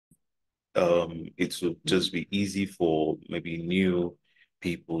it would just be easy for maybe new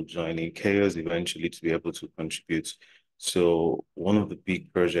people joining CHAOSS eventually to be able to contribute. So one of the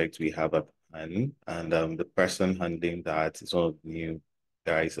big projects we have at hand, and the person handling that is one of the new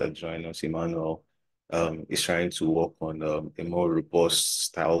guys that joined us, Emmanuel, is trying to work on a more robust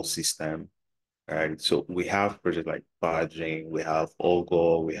style system. Right. So we have projects like badging, we have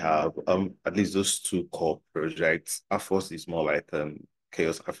Ogo, we have at least those two core projects. Our first is more like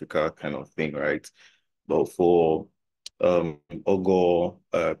Chaos Africa kind of thing, right? But for Ogo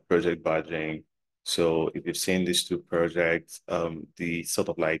project badging, so if you've seen these two projects, the sort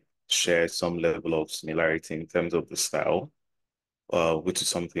of like share some level of similarity in terms of the style, which is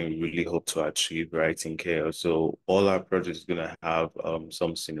something we really hope to achieve, right, in chaos. So all our projects are gonna have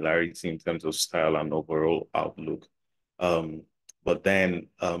some similarity in terms of style and overall outlook. Um, but then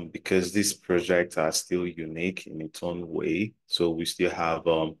because these projects are still unique in its own way, so we still have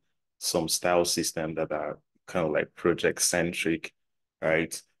some style system that are kind of like project centric,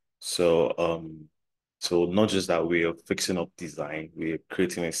 right? So so not just that we are fixing up design, we're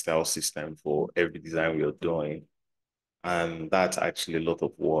creating a style system for every design we are doing. And that's actually a lot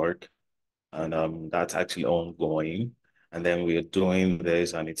of work, and that's actually ongoing. And then we're doing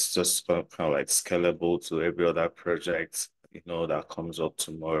this, and it's just kind of like scalable to every other project, that comes up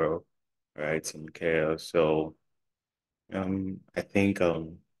tomorrow, right, in care. So I think I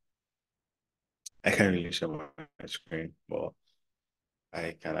can't really share my screen, but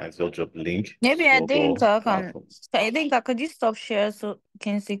I can as well drop a link Maybe to I our think Go I can. platform. I think I could just stop share so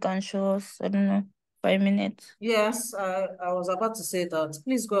Kinsey can show us. I don't know, 5 minutes. Yes, I was about to say that.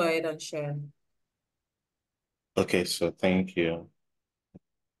 Please go ahead and share. Okay, so thank you.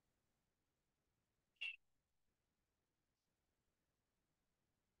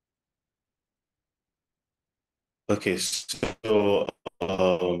 Okay, so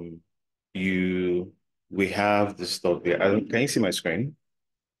you we have the stuff here. Can you see my screen?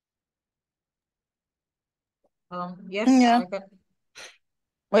 Yes, Yeah. I can.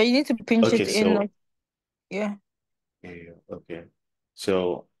 Well, you need to pinch Okay, it in. so Like, yeah. yeah, okay.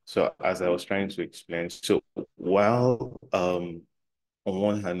 So as I was trying to explain, so while on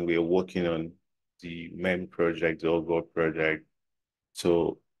one hand we are working on the main project, the overall project,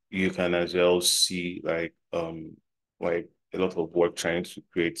 so you can as well see like a lot of work trying to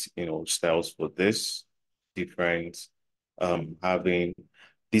create, styles for this different having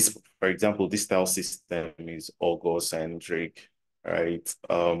this, for example, this style system is Ogo-centric, right?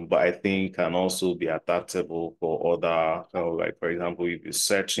 But I think can also be adaptable for other, like for example, if you're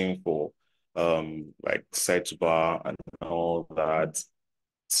searching for like search bar and all that.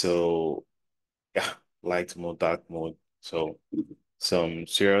 So yeah, light mode, dark mode. So some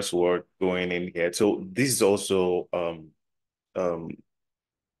serious work going in here. So this is also um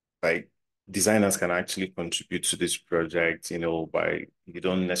like designers can actually contribute to this project, by you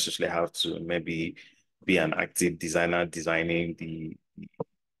don't necessarily have to maybe be an active designer designing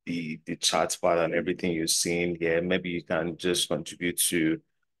the chart part and everything you're seeing here. Maybe you can just contribute to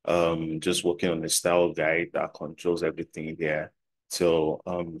just working on the style guide that controls everything here. So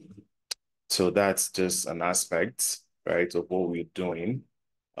so that's just an aspect, right, of what we're doing.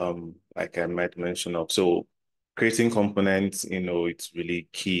 Like I might mention of. So creating components, it's really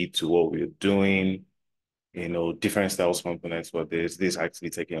key to what we're doing, different styles components for this actually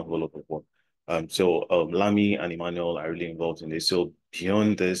taking a whole lot of work. So Lamy and Emmanuel are really involved in this. So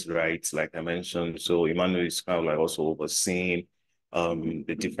beyond this, right, like I mentioned, so Emmanuel is kind of like also overseeing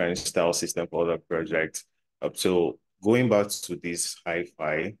the different style system for other projects. So going back to this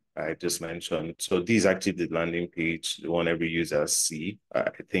hi-fi I just mentioned, so this is actually the landing page, the one every user see. I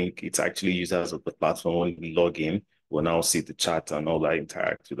think it's actually users of the platform when we log in, will now see the chat and all that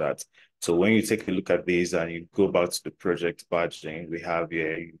interact with that. So when you take a look at this and you go back to the project badging we have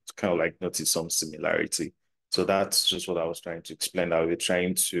here, you kind of like notice some similarity. So that's just what I was trying to explain, that we're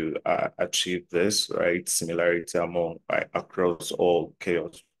trying to achieve this, right? Similarity among across all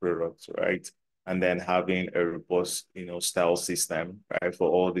chaos products, right? And then having a robust, style system, right, for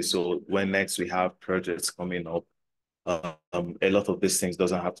all this. So when next we have projects coming up, a lot of these things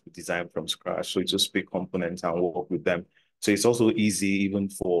doesn't have to be designed from scratch. So you just pick components and work with them. So it's also easy even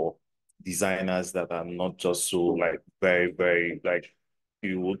for designers that are not just so like very, very like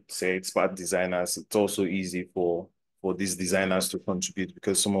you would say expert designers. It's also easy for these designers to contribute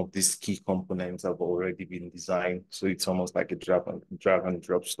because some of these key components have already been designed. So it's almost like a drag and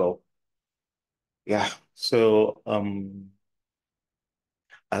drop stuff. Yeah. So I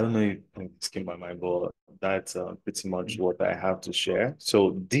don't know if this came by my but that's pretty much what I have to share.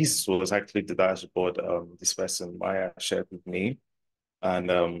 So this was actually the dashboard this person Maya shared with me.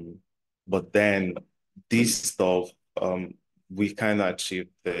 And But then this stuff, we kind of achieve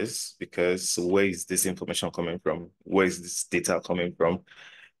this because where is this information coming from? Where is this data coming from?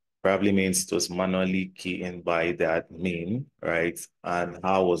 Probably means it was manually keyed in by the admin, right? And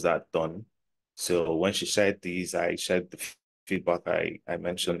how was that done? So when she shared these, I shared the feedback I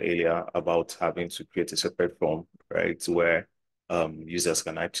mentioned earlier about having to create a separate form, right? Where users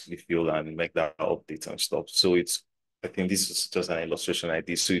can actually fill and make that update and stuff. So I think this is just an illustration I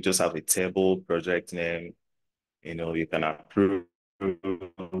did. So you just have a table, project name, you can approve,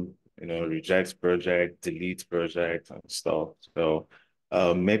 reject project, delete project and stuff. So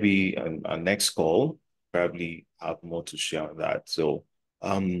maybe on our next call, probably have more to share on that. So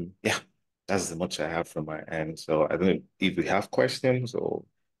yeah, that's as much I have from my end. So I don't know if we have questions or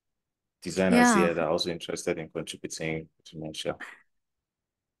designers Yeah. here that are also interested in contributing to mention.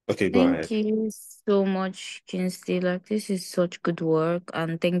 Okay, go Thank ahead. you so much, Kinsey. Like, this is such good work,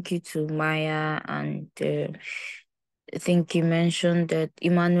 and thank you to Maya and I think you mentioned that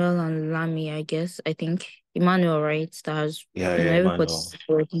Emmanuel and Lamy, I guess. I think Emmanuel, right? That has, Yeah, yeah, everybody's Emmanuel.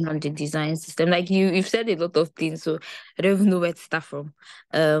 working on the design system. Like you've said a lot of things, so I don't even know where to start from.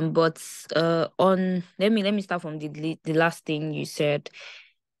 But on let me start from the last thing you said.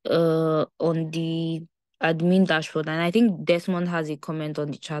 On the admin dashboard, and I think Desmond has a comment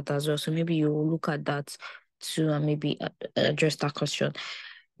on the chat as well. So maybe you will look at that too and maybe address that question.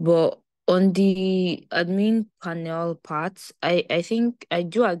 But on the admin panel part, I think I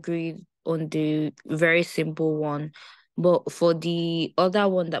do agree on the very simple one. But for the other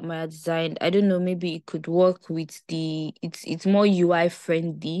one that Maya designed, I don't know, maybe it could work with it's more UI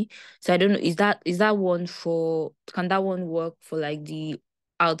friendly. So I don't know, is that one for can that one work for like the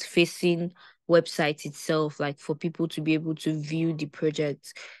out facing website itself, like for people to be able to view the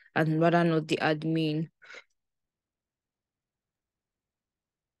project and rather not the admin?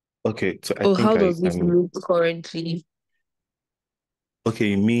 Okay, so I Or think how does it look currently? okay,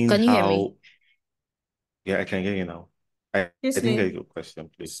 you mean Can you hear me? how, yeah, I can hear you now. I didn't get Kingsley, your question,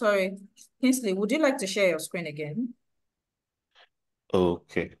 please. sorry. Kingsley, would you like to share your screen again?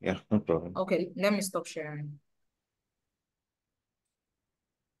 Okay, yeah, no problem. Okay, let me stop sharing.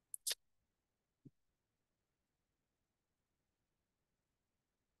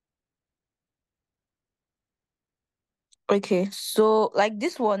 Okay, so like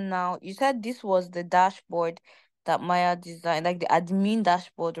this one now, you said this was the dashboard that Maya designed, like the admin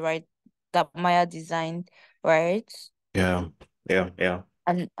dashboard, right? That Maya designed, right? Yeah, yeah.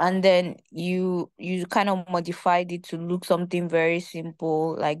 And then you kind of modified it to look something very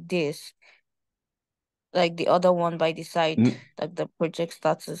simple like this, like the other one by the side, Mm, like the project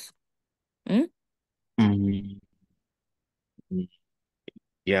status. Hmm? mm, mm.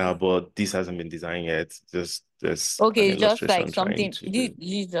 Yeah, but this hasn't been designed yet. Just an Okay, it's just like illustration trying something. This, to.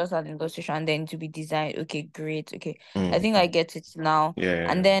 this is just an illustration, and then to be designed. Okay, great. Okay, I think I Mm, get it now.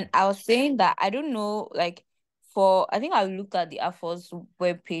 And yeah. then I was saying that I don't know, like for I think I looked at the AFOS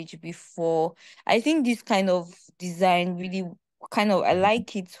web page before. I think this kind of design really kind of I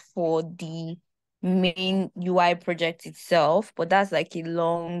like it for the main UI project itself, but that's like a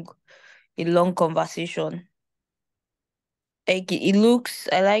long conversation. Like it looks,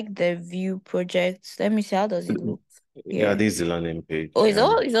 I like the view project. Let me see, how does it Mm, look yeah, here? this is the landing Oh,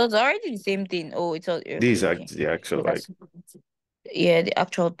 page. it's already the same thing. Oh, it's all This is okay, okay. the actual like, That's yeah, the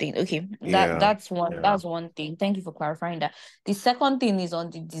actual thing. Okay. That yeah, that's one yeah. that's one thing. Thank you for clarifying that. The second thing is on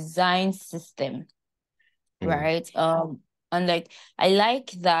the design system, Mm, right? And like I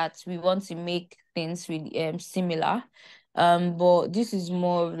like that we want to make things really similar. But this is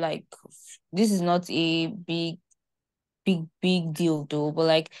more of like this is not a big deal though. But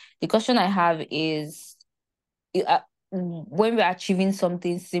like the question I have is when we're achieving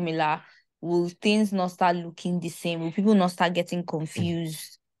something similar, will things not start looking the same? Will people not start getting mm.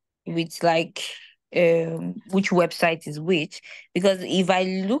 confused with like which website is which? Because if I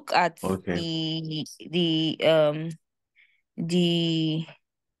look at Okay. the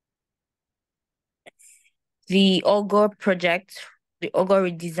the Ogre project, the Ogre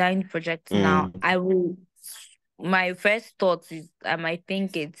redesign project now, Mm, I will my first thought is I might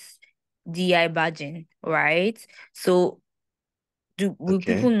think it's DI badging, right? So will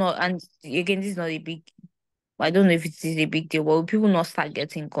people okay. not, and again this is not a big, I don't know if it is a big deal, but will people not start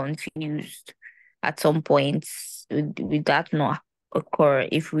getting confused at some point? With that not occur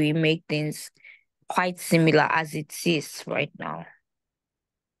if we make things quite similar as it is right now?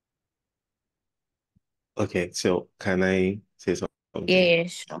 Okay. So can I say Yeah, something? yeah,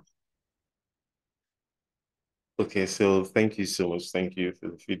 sure. Okay, so thank you so much. Thank you for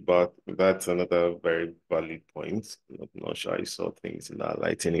the feedback. That's another very valid point. I'm not sure I saw things in that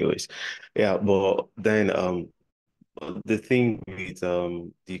light anyways. Yeah, but then the thing with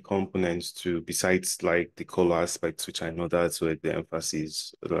the components too, besides like the color aspects, which I know that's where the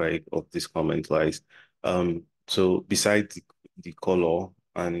emphasis like of this comment lies. So besides the color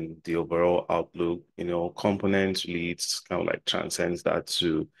and the overall outlook, components leads kind of like transcends that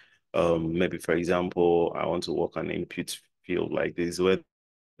to maybe for example, I want to work on input field like this, whether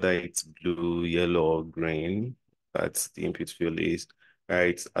it's blue, yellow, or green, that's the input field is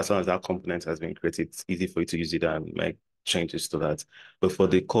right? As long as that component has been created, it's easy for you to use it and make changes to that. But for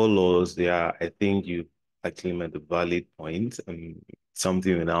the colors, I think you actually made a valid point and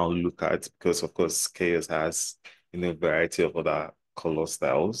something we now look at because of course Chaos has a variety of other color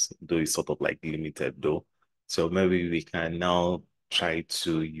styles, though it's sort of like limited though. So maybe we can now try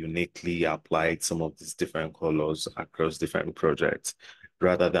to uniquely apply some of these different colors across different projects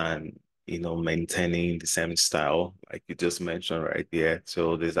rather than maintaining the same style, like you just mentioned right there.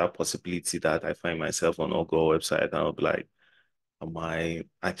 So there's that possibility that I find myself on Ogo website and I'll be like, am I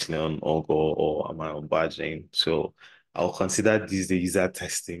actually on Ogo or am I on Badging? So I'll consider this the user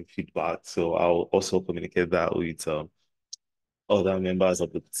testing feedback. So I'll also communicate that with other members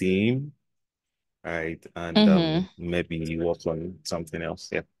of the team, right? And Mm-hmm. maybe work on something else.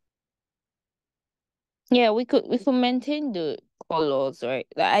 Yeah. Yeah, we could maintain the colors, right?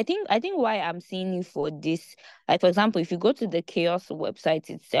 Like, I think why I'm seeing it for this, like for example, if you go to the Chaos website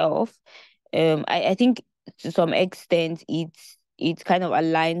itself, I think to some extent it kind of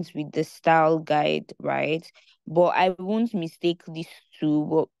aligns with the style guide, right? But I won't mistake these two.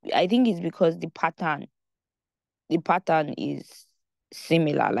 But I think it's because the pattern is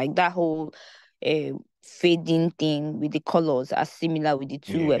similar. Like that whole uh, fading thing with the colors are similar with the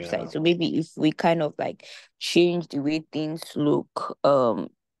two websites. Yeah. So maybe if we kind of like change the way things look,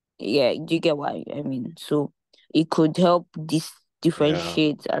 yeah, do you get what I mean? So it could help this Yeah.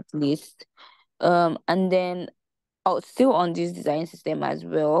 differentiate at least. And then still on this design system as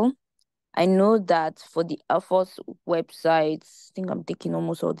well. I know that for the Air Force websites, I think I'm taking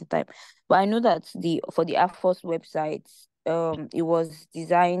almost all the time, but I know that the for the Air Force websites, it was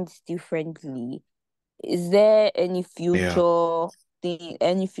designed differently. Is there Yeah. any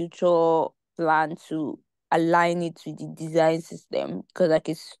future plan to align it with the design system? Because like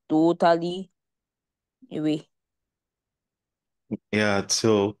it's totally away. Yeah,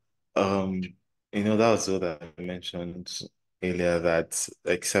 so um, that was what I mentioned earlier that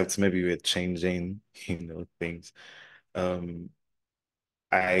except maybe we're changing, things. Um,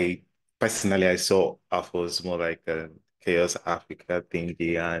 I personally I saw Afro's more like a Chaos Africa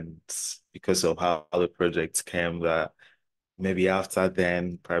thingy, and because of how the project came, that maybe after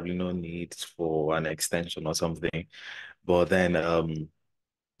then probably no need for an extension or something. But then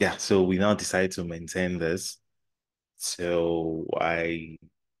yeah, so we now decided to maintain this. So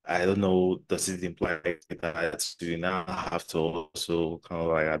I don't know, does it imply that you now have to also kind of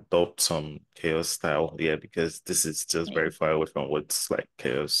like adopt some chaos style? Yeah, because this is just very far away from what's like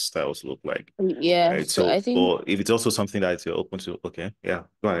chaos styles look like. Yeah, Right. so I So, think or if it's also something that you're open to, okay, yeah,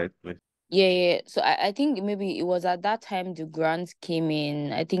 go ahead, please. yeah, yeah. So I think maybe it was at that time the grant came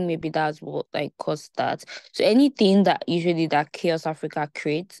in. I think maybe that's what like caused that. So anything that usually that Chaos Africa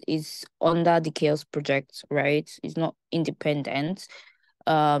creates is under the Chaos project, right? It's not independent.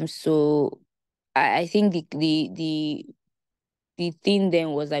 So I think the thing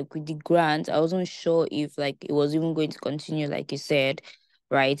then was like with the grant, I wasn't sure if like it was even going to continue, like you said,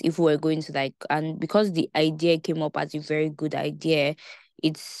 right? If we were going to like, and because the idea came up as a very good idea,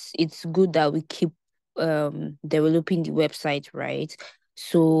 it's good that we keep developing the website, right?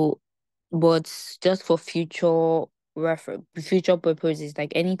 So, but just for future purposes,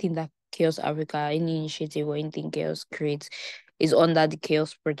 like anything that Chaos Africa, any initiative or anything Chaos creates is under the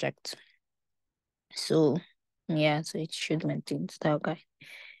Chaos project. So yeah, so it should maintain style guide.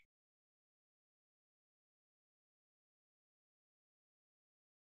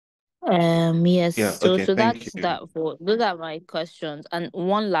 Yes, Yeah, so okay, so thank that's you. that for those are my questions. And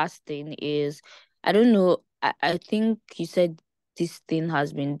one last thing is I don't know, I think you said this thing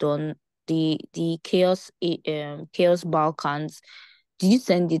has been done. The Chaos Balkans. Did you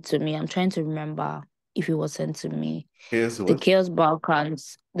send it to me? I'm trying to remember if it was sent to me. Here's The what. Chaos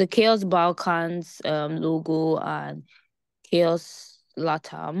Balkans logo and Chaos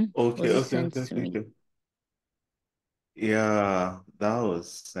Latam. Okay, Was it okay, sent okay, to okay, me? okay. Yeah, that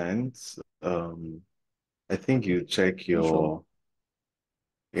was sent. I think you check You sure? your.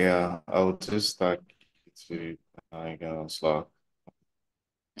 Yeah, I'll just start to I Slack.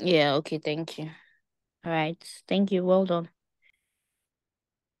 Yeah, okay, thank you. All right. Thank you. Well done.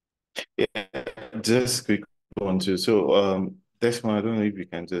 Yeah, just quick one too. So, Desmond, I don't know if you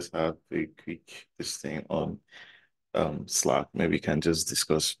can just have a quick this thing on Slack. Maybe we can just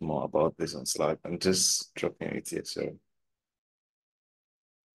discuss more about this on Slack. I'm just dropping it here. So,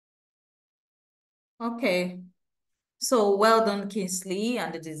 Okay. So well done, Kingsley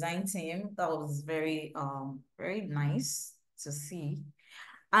and the design team. That was very nice to see.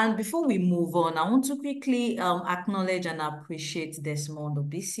 And before we move on, I want to quickly acknowledge and appreciate Desmond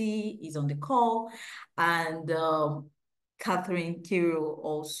Obisi is on the call, and Catherine Kirill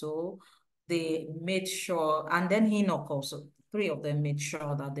also. They made sure, and then Enoch also. Three of them made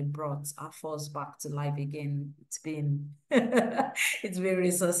sure that they brought our force back to life again. It's been it's been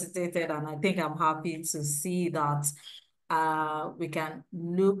resuscitated, and I think I'm happy to see that we can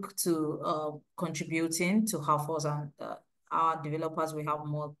look to contributing to HAFOS, and our developers will have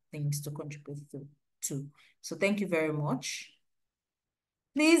more things to contribute to. So thank you very much.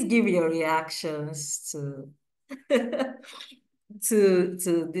 Please give your reactions to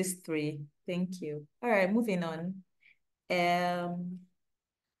to these three. Thank you. All right, moving on.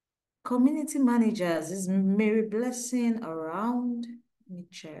 Community managers, is Mary Blessing around? Let me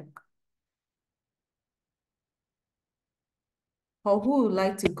check. Or who would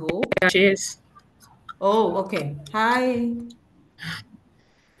like to go? She is. Oh, okay. Hi.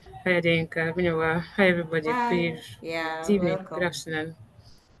 Hi, Adenka. Been a while. Hi, everybody. Hi. Good Yeah, evening. Good welcome. afternoon.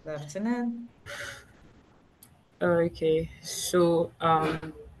 Good afternoon. Okay, so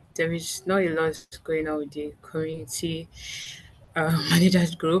there is not a lot going on with the community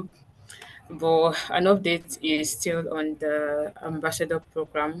managers group, but an update is still on the ambassador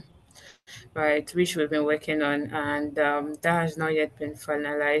program, right, which we've been working on, and that has not yet been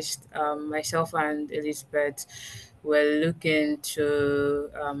finalized. Myself and Elizabeth were looking to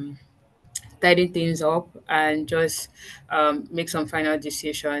tidy things up and just make some final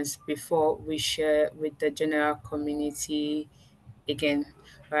decisions before we share with the general community again,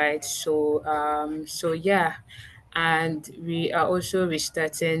 right? So yeah, and we are also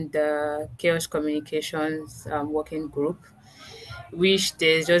restarting the chaos communications working group, which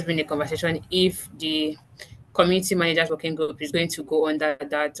there's just been a conversation if the community managers working group is going to go under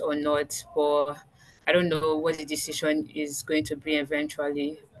that or not. But I don't know what the decision is going to be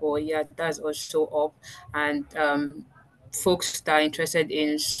eventually. But yeah, that's also up. And folks that are interested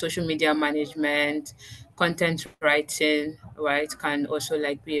in social media management, content writing, right, can also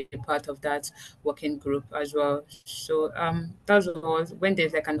like be a part of that working group as well. So that's all. When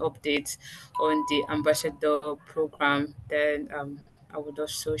there's like an update on the ambassador program, then I would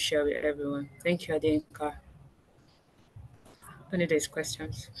also share with everyone. Thank you, Adinka. Any these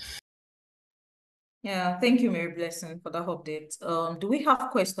questions? Yeah, thank you, Mary Blessing, for that update. Do we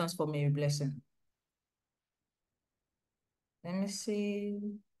have questions for Mary Blessing? Let me see.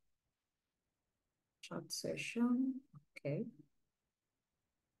 Chat session. Okay.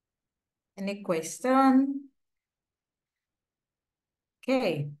 Any question?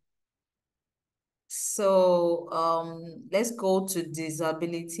 Okay. So let's go to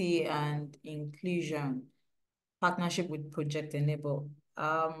disability and inclusion partnership with Project Enable.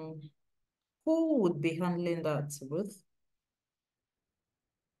 Who would be handling that, Ruth?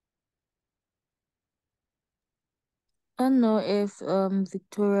 I don't know if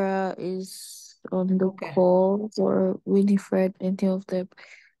Victoria is on the Okay. call or Winifred, any of them.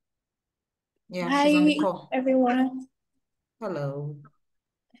 Yeah, she's on the Hi, call. everyone. Hello.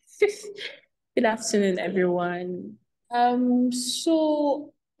 Good afternoon, everyone.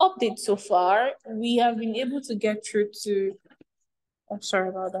 So update so far, we have been able to get through to, I'm sorry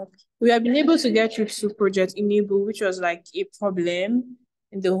about that. We have been able to get through to Project Enable, which was like a problem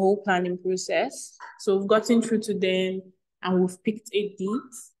in the whole planning process. So we've gotten through to them and we've picked a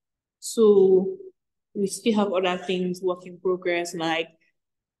date. So we still have other things work in progress, like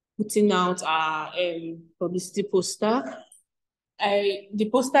putting out our publicity poster. The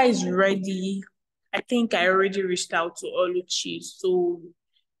poster is ready. I think I already reached out to Oluchi, so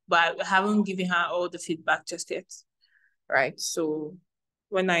but I haven't given her all the feedback just yet. Right. So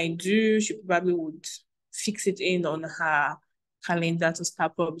when I do, she probably would fix it in on her calendar to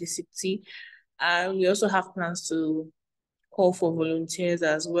start publicity. And we also have plans to call for volunteers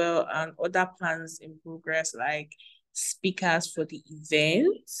as well, and other plans in progress, like speakers for the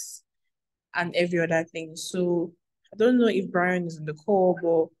events and every other thing. So I don't know if Brian is on the call,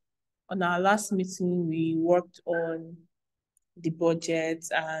 but on our last meeting, we worked on the budget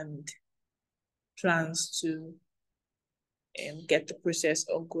and plans to get the process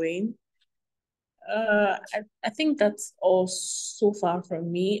ongoing. I think that's all so far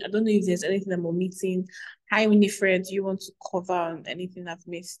from me. I don't know if there's anything I'm omitting. Hi, Winifred, do you want to cover on anything I've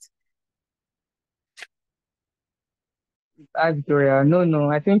missed? Hi, Victoria. No,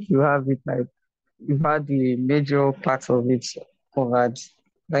 no, I think you have it. Like, you've had the major parts of it covered.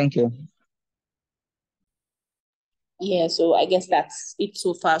 Thank you. Yeah, so I guess that's it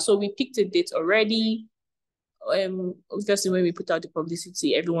so far. So we picked a date already. Obviously when we put out the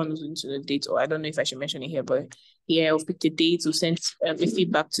publicity, everyone was into the date, or I don't know if I should mention it here, but yeah, we've picked a date, we sent the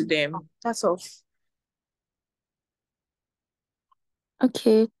feedback to them. That's all.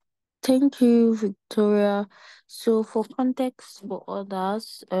 Okay, thank you, Victoria. So for context for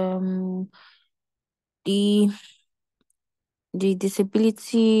others, the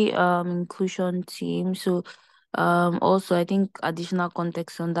disability inclusion team. So also I think additional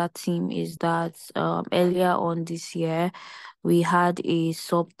context on that team is that earlier on this year we had a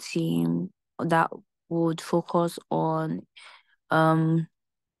sub team that would focus on um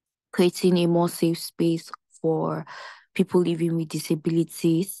creating a more safe space for people living with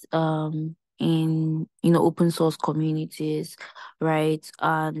disabilities in open source communities, right?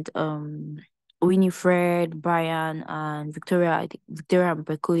 And Winifred, Brian, and Victoria, I think Victoria and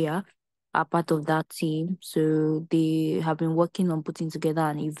Bekoya are part of that team. So they have been working on putting together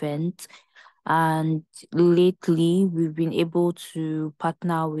an event. And lately, we've been able to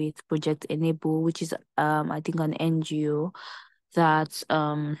partner with Project Enable, which is I think an NGO that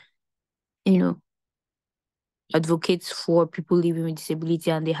you know advocates for people living with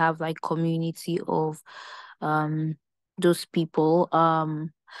disability, and they have like community of um those people.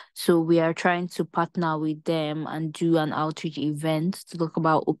 So we are trying to partner with them and do an outreach event to talk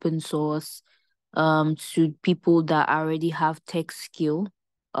about open source to people that already have tech skills.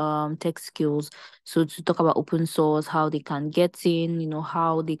 So to talk about open source, how they can get in,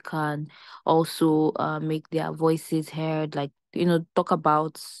 how they can also make their voices heard, like talk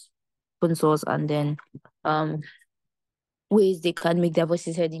about open source, and then um ways they can make their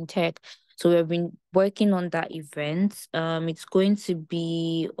voices heard in tech. So we've been working on that event. It's going to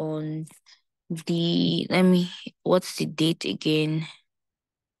be on what's the date again?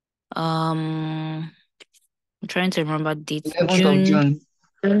 I'm trying to remember dates. 11th of June.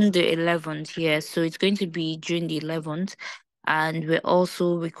 June the 11th, yes. So it's going to be June the 11th. And we're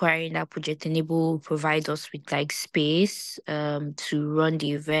also requiring that Project Enable provide us with like space to run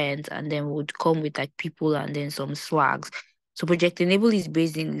the event, and then would come with like people and then some swags. So Project Enable is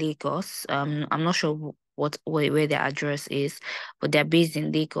based in Lagos. I'm not sure where their address is, but they're based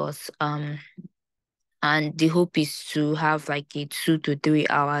in Lagos. And the hope is to have like a 2 to 3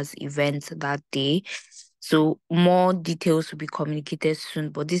 hours event that day. So more details will be communicated soon,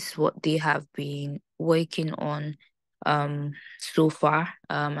 but this is what they have been working on so far.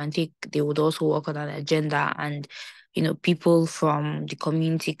 I think they would also work on an agenda, and people from the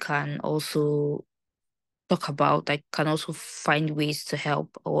community can also talk about, like, can also find ways to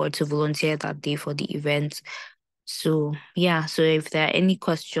help or to volunteer that day for the event. So yeah, so if there are any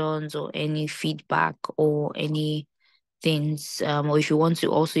questions or any feedback or any things, or if you want to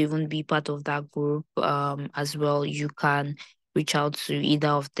also even be part of that group as well, you can reach out to either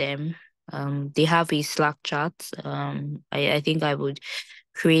of them. They have a Slack chat. I think I would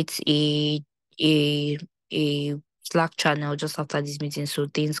create a a Slack channel just after this meeting, so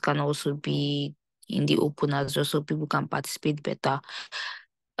things can also be in the open as well, so people can participate better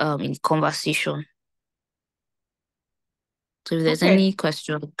in conversation. So if there's Okay. any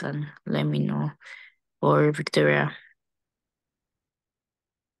question, you can let me know. Or Victoria.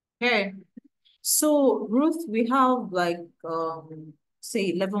 Okay. So Ruth, we have like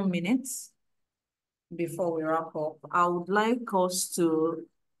say 11 minutes before we wrap up. I would like us to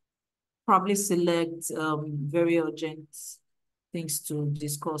probably select very urgent things to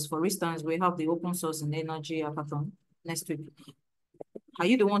discuss. For instance, we have the open source and energy hackathon next week. Are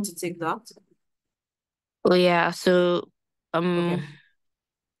you the one to take that? Oh yeah, so Okay.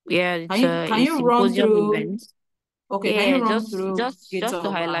 yeah, Can it's you can a you run symposium through? event. Okay, can you Yeah, run just through just just to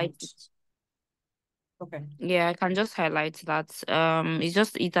GitHub highlight and it. okay. Yeah, I can just highlight that.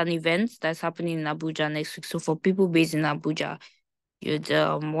 It's an event that's happening in Abuja next week. So for people based in Abuja, you'd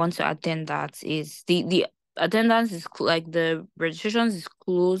want to attend that. Is the attendance is like the registrations is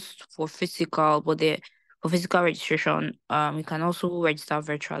closed for physical, but the for physical registration, you can also register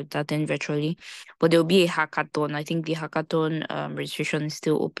virtually, attend virtually. But there'll be a hackathon. I think the hackathon registration is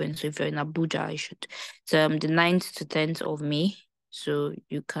still open. So if you're in Abuja, you should. It's the 9th to 10th of May. So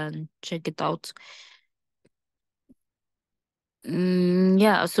you can check it out.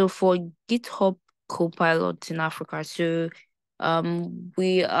 Yeah, so for GitHub Copilot in Africa, so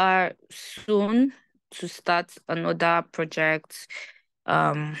We are soon to start another project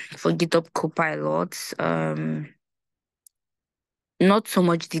for GitHub Copilot. Not so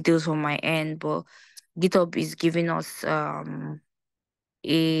much details on my end, but GitHub is giving us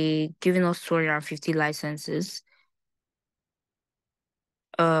 250 licenses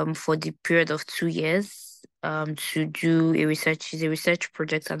for the period of 2 years to do a research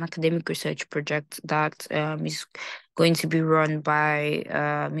project, an academic research project that is going to be run by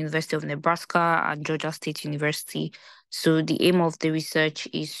University of Nebraska and Georgia State University. So the aim of the research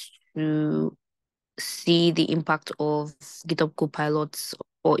is to see the impact of GitHub Copilots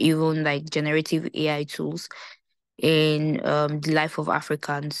or even like generative AI tools in the life of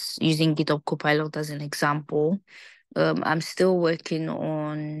Africans, using GitHub Copilot as an example. I'm still working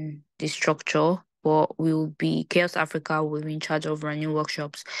on the structure, but CHAOSS Africa will be in charge of running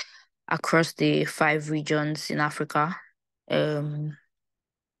workshops across the 5 regions in Africa.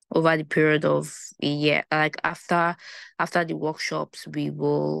 Over the period of a year. Like after the workshops, we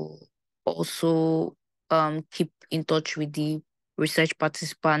will also keep in touch with the research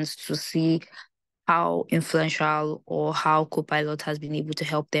participants to see how influential or how Copilot has been able to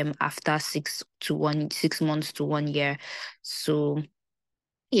help them after 6 months to 1 year. So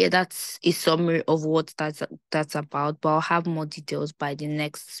yeah, that's a summary of what that's about, but I'll have more details by the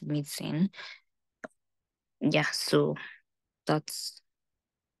next meeting. Yeah, so that's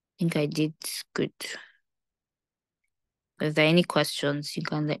I think I did good. If there are any questions, you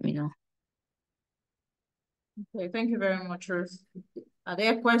can let me know. Okay, thank you very much, Ruth. Are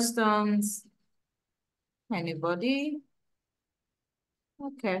there questions? Anybody?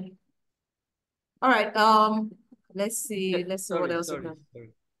 Okay. All right. Let's see. Let's see what else we can.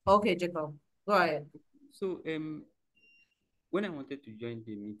 Sorry. Okay, Jacob, go ahead. So when I wanted to join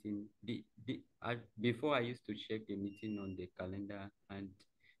the meeting, before I used to check the meeting on the calendar, and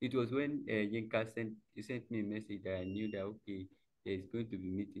it was when Yinka sent me a message that I knew that okay, there's going to be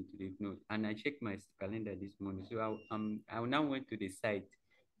meeting today. No, and I checked my calendar this morning, so I now went to the site.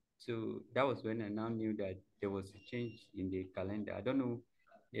 So that was when I now knew that there was a change in the calendar. I don't know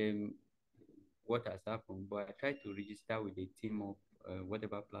what has happened, but I tried to register with the team of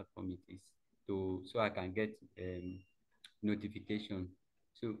whatever platform it is so I can get notification.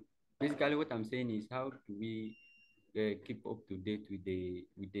 So basically, what I'm saying is, how do we keep up to date with the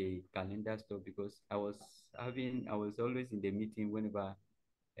calendar stuff? Because I was always in the meeting whenever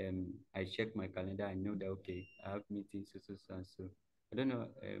I check my calendar. I know that okay, I have meetings and so. I don't know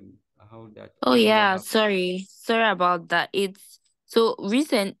how that. Oh I don't know what yeah, happened. sorry about that. It's so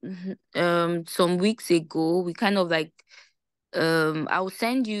recent. Some weeks ago, we kind of like I'll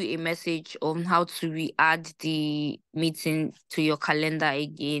send you a message on how to re-add the meeting to your calendar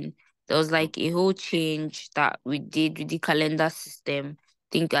again. There was like a whole change that we did with the calendar system.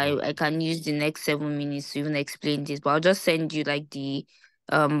 Think I can use the next 7 minutes to even explain this, but I'll just send you like the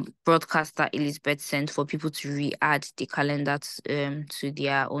broadcast that Elizabeth sent for people to re-add the calendar to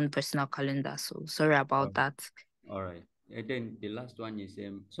their own personal calendar. So sorry about that. All right. And then the last one is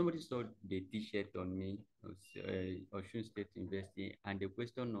somebody saw the T-shirt on me, Osun State University, and the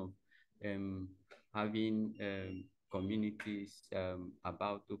question of having communities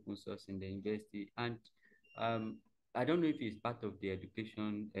about open source in the university, and I don't know if it's part of the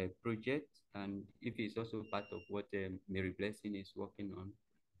education project, and if it's also part of what Mary Blessing is working on.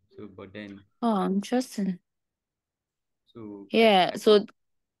 So, but then, Oh, interesting. so Yeah, so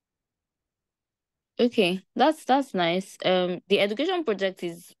okay, that's nice. The education project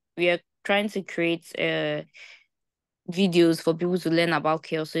is we are trying to create videos for people to learn about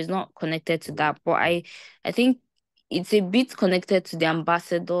chaos, so it's not connected to that. But I think it's a bit connected to the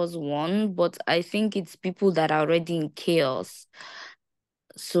ambassadors one, but I think it's people that are already in chaos.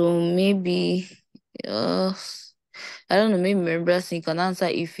 So maybe uh I don't know, maybe Blessing you can answer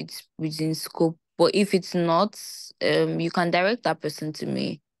if it's within scope. But if it's not, you can direct that person to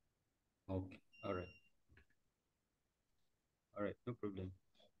me. okay, all right, no problem.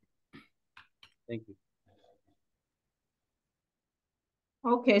 Thank you.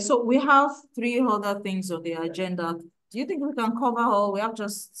 Okay, so we have 3 other things on the agenda. Do you think we can cover all? We have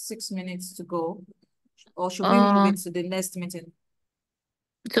just 6 minutes to go. Or should we move it to the next meeting?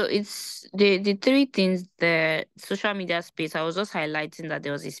 So it's the three things, the social media space. I was just highlighting that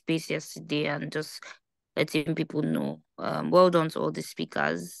there was a space yesterday and just letting people know. Well done to all the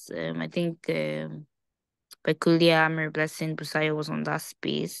speakers. I think Peculiar, Mary Blessing, Busayo was on that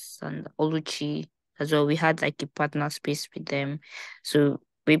space, and Oluchi as well. We had like a partner space with them. So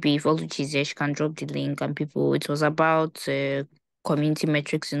maybe if Oluchi is there, she can drop the link and people. It was about community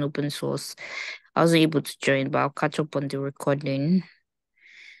metrics in open source. I wasn't able to join, but I'll catch up on the recording.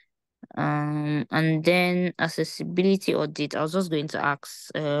 And then accessibility audit, I was just going to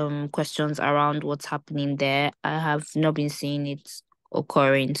ask questions around what's happening there. I have not been seeing it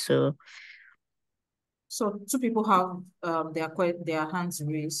occurring, so two people have their hands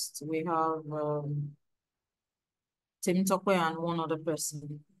raised. We have Temitope and one other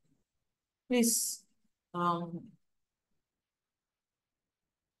person. Please,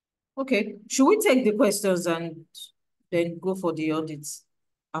 okay. Should we take the questions and then go for the audits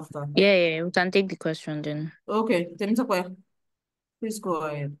after? yeah, we can take the question then. Okay, Temitope, please go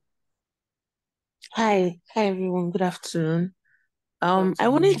ahead. Hi everyone. Good afternoon. I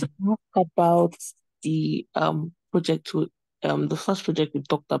wanted to talk about the project the first project we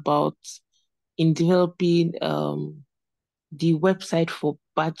talked about in developing the website for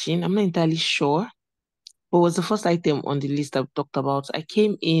badging. I'm not entirely sure, but it was the first item on the list that we talked about. I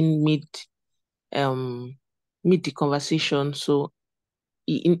came in mid the conversation, so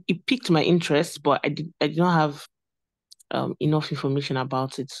it piqued my interest, but I did not have enough information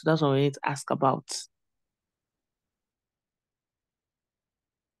about it. So that's what I wanted to ask about.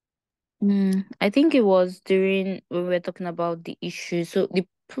 I think it was during when we were talking about the issue. So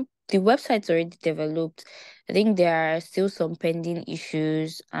the website's already developed. I think there are still some pending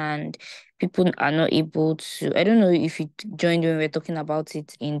issues and people are not able to. I don't know if you joined when we were talking about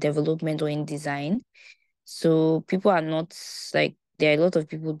it in development or in design. So people are not like there are a lot of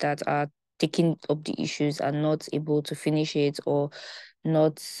people that are taking up the issues and not able to finish it or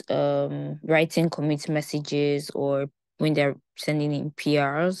not writing commit messages or when they're sending in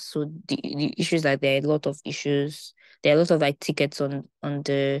PRs. So the issues like there are a lot of issues. There are a lot of like tickets on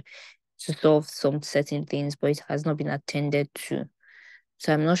the to solve some certain things, but it has not been attended to.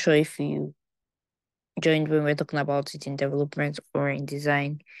 So I'm not sure if you joined when we're talking about it in development or in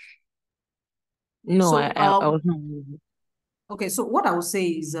design. No, So I was not. okay, so what I would say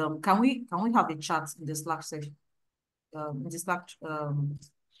is can we have a chat in the Slack section?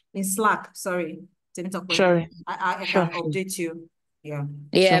 In Slack, sorry. Sure. I Sure. can update you. Yeah.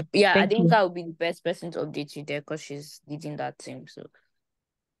 Yeah, Sure. I Thank think you. I would be the best person to update you there because she's leading that team. So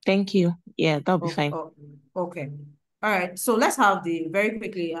Thank you. Yeah, that'll be Oh, fine. oh, okay. All right. So let's have the very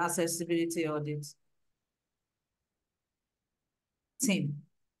quickly accessibility audit team.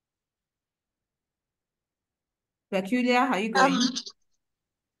 Peculiar, are you Um, going?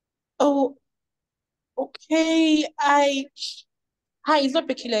 oh, okay. Hi, it's not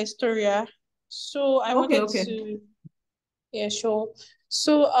Peculiar Historia. So I Okay, wanted okay. to, yeah, sure.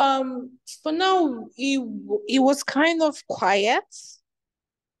 So, for now, it was kind of quiet,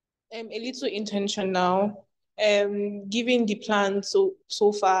 a little intentional, given the plan so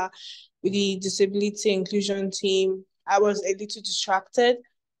far with the disability inclusion team. I was a little distracted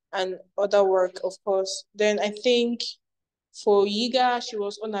and other work, of course. Then I think for Yiga, she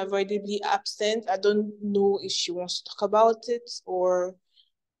was unavoidably absent. I don't know if she wants to talk about it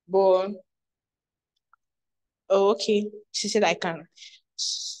but oh, okay. She said I can.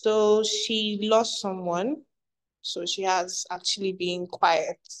 So she lost someone. So she has actually been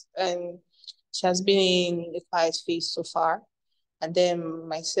quiet and she has been in a quiet phase so far. And then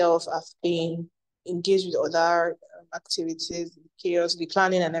myself, I've been engaged with other activities, chaos, the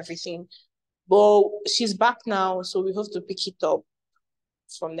planning and everything. But she's back now, so we hope to pick it up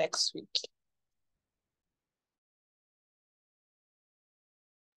from next week.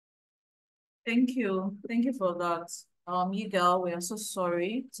 Thank you. Thank you for that. Miguel, we are so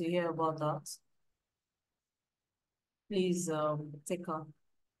sorry to hear about that. Please take her.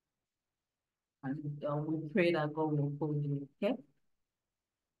 And we pray that God will hold you. Okay?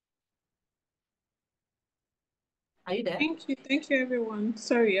 Are you there? Thank you, everyone.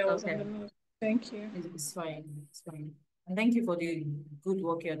 Sorry, I was on Okay. the move. Thank you. It's fine. It's fine. And thank you for the good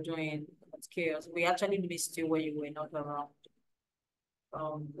work you're doing at Chaos. We actually missed you when you were not around.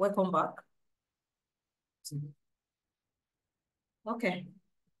 Welcome back. Okay.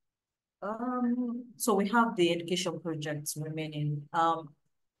 So we have the education projects remaining.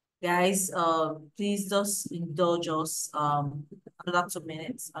 Guys, please just indulge us another 2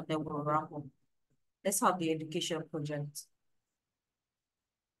 minutes and then we'll wrap up. Let's have the education project.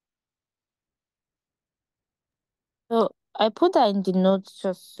 so I put that in the notes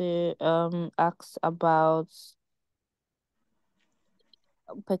just to ask about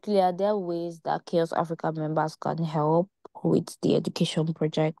peculiar. Are there ways that Chaos Africa members can help with the education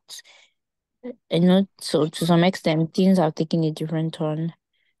project? I know so to some extent things are taking a different turn.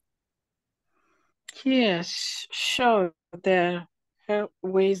 Yes, sure. There are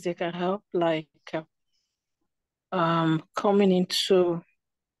ways they can help, like coming into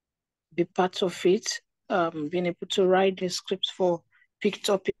be part of it, being able to write the scripts for big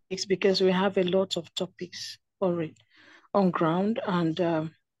topics because we have a lot of topics already on ground, and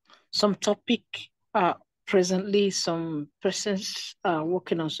some topic presently some persons are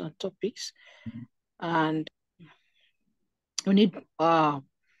working on some topics, and we need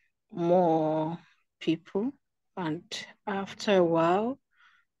more people. And after a while,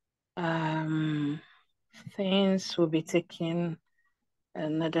 things will be taking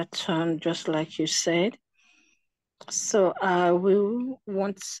another turn, just like you said. So I will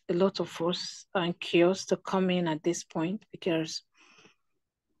want a lot of us and CHAOSS to come in at this point because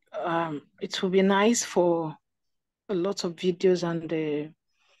it will be nice for a lot of videos and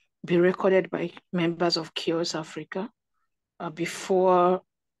be recorded by members of CHAOSS Africa before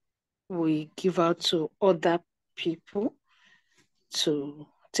we give out to other people to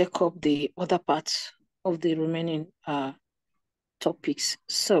take up the other parts of the remaining topics.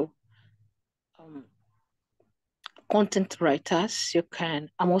 So content writers,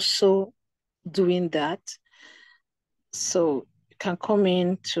 I'm also doing that. So you can come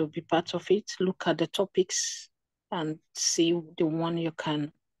in to be part of it, look at the topics and see the one you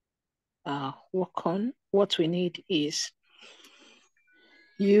can work on. What we need is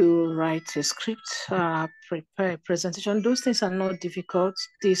you write a script, prepare a presentation. Those things are not difficult.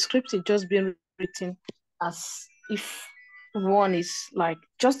 The script is just being written as if one is like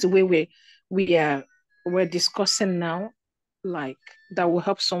just the way we're discussing now, like that will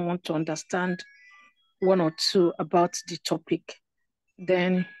help someone to understand one or two about the topic.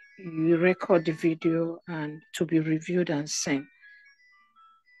 Then you record the video and to be reviewed and sent.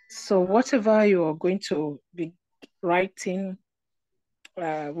 So whatever you are going to be writing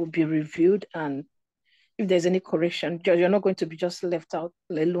will be reviewed, and if there's any correction, you're not going to be just left out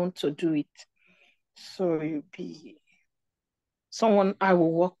alone to do it. So you'll be someone I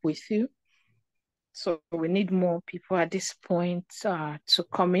will work with you. So we need more people at this point to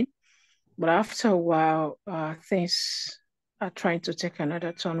come in. But after a while, things are trying to take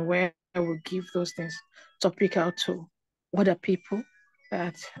another turn where I will give those things topic out to other people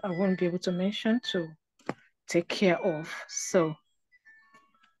that I won't be able to mention to take care of. So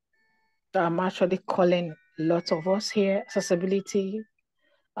I'm actually calling a lot of us here, accessibility,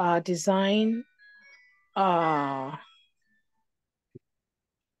 design, and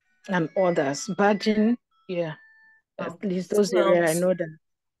others. Badging, yeah. At least those areas I know that.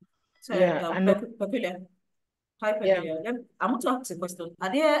 Sorry, Yeah, I know. Peculiar. Hi, Yeah. Peculiar. I want to ask a question.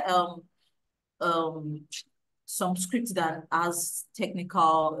 Are there some scripts that has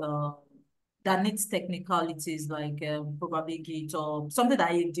technical that needs technicalities like probably Git or something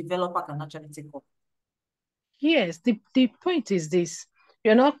that a developer can actually take up? Yes, the point is this.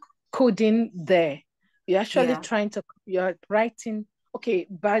 You're not coding there. You're actually you're writing, okay,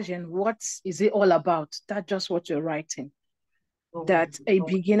 badging, what is it all about? That's just what you're writing. That a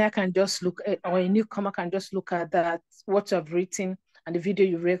beginner can just look at, or a newcomer can just look at that, what you've written and the video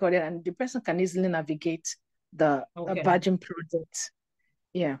you recorded, and the person can easily navigate the badging project.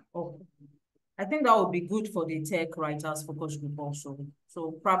 Yeah. Okay. I think that would be good for the tech writers focus group also.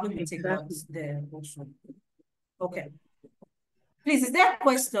 So probably we take that there also. Okay. Please, is there a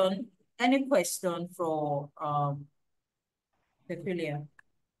question? Any question for Peculiar?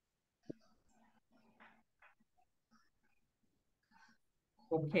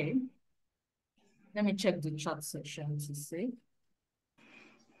 Okay. Let me check the chat section to see.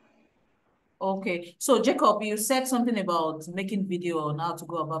 Okay. So Jacob, you said something about making video on how to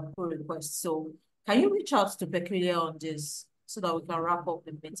go about pull requests. So can you reach out to Peculiar on this so that we can wrap up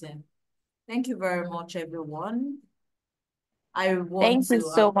the meeting? Thank you very much, everyone. Thank you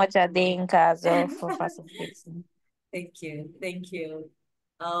so much, Adinka, for facilitating. Thank you. Thank you.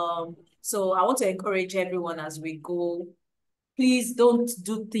 So I want to encourage everyone as we go. Please don't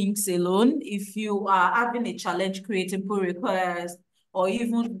do things alone. If you are having a challenge creating pull requests or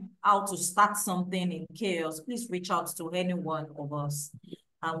even how to start something in CHAOSS, please reach out to any one of us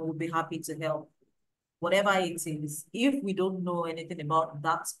and we'll be happy to help. Whatever it is, if we don't know anything about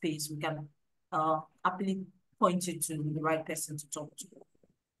that space, we can happily point you to the right person to talk to.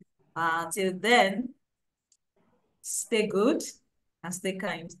 Till then, stay good and stay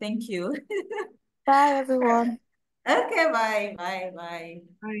kind. Thank you. Bye, everyone. Okay, bye, bye, bye.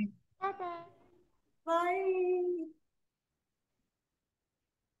 Bye. Bye. Bye.